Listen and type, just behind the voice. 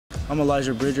I'm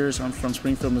Elijah Bridgers. I'm from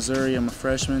Springfield, Missouri. I'm a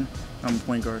freshman. I'm a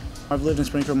point guard. I've lived in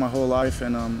Springfield my whole life,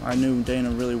 and I knew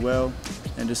Dana really well,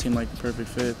 and it just seemed like the perfect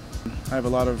fit. I have a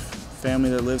lot of family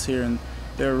that lives here, and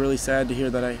they were really sad to hear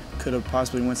that I could have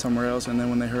possibly went somewhere else, and then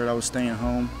when they heard I was staying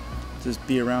home, just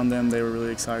be around them, they were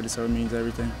really excited, so it means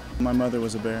everything. My mother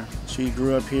was a Bear. She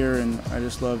grew up here, and I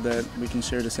just love that we can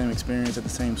share the same experience at the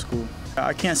same school.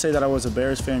 I can't say that I was a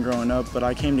Bears fan growing up, but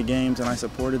I came to games and I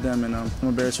supported them, and I'm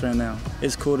a Bears fan now.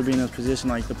 It's cool to be in this position,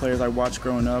 like the players I watched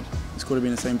growing up. It's cool to be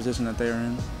in the same position that they are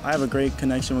in. I have a great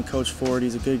connection with Coach Ford.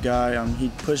 He's a good guy. He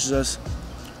pushes us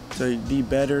to be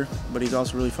better, but he's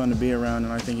also really fun to be around,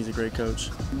 and I think he's a great coach.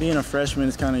 Being a freshman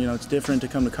is kind of, it's different to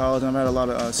come to college. I've had a lot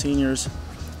of seniors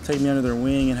take me under their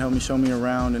wing and help me show me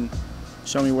around and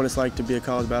show me what it's like to be a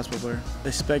college basketball player. I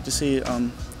expect to see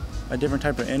a different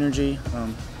type of energy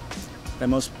that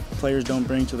most players don't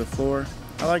bring to the floor.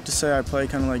 I like to say I play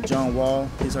kind of like John Wall.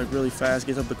 He's like really fast,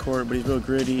 gets up the court, but he's real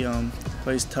gritty,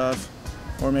 plays tough.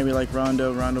 Or maybe like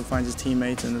Rondo. Rondo finds his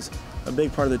teammates and is a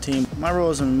big part of the team. My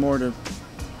role is more to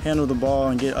handle the ball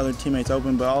and get other teammates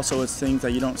open, but also it's things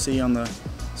that you don't see on the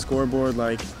scoreboard,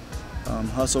 like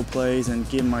hustle plays and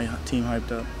getting my team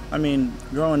hyped up. I mean,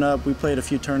 growing up, we played a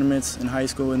few tournaments in high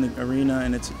school in the arena,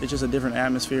 and it's just a different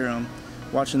atmosphere.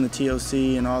 Watching the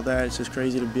TOC and all that, it's just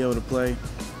crazy to be able to play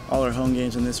all our home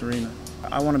games in this arena.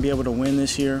 I want to be able to win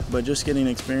this year, but just getting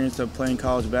the experience of playing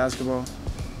college basketball,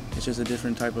 it's just a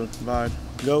different type of vibe.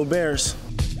 Go Bears!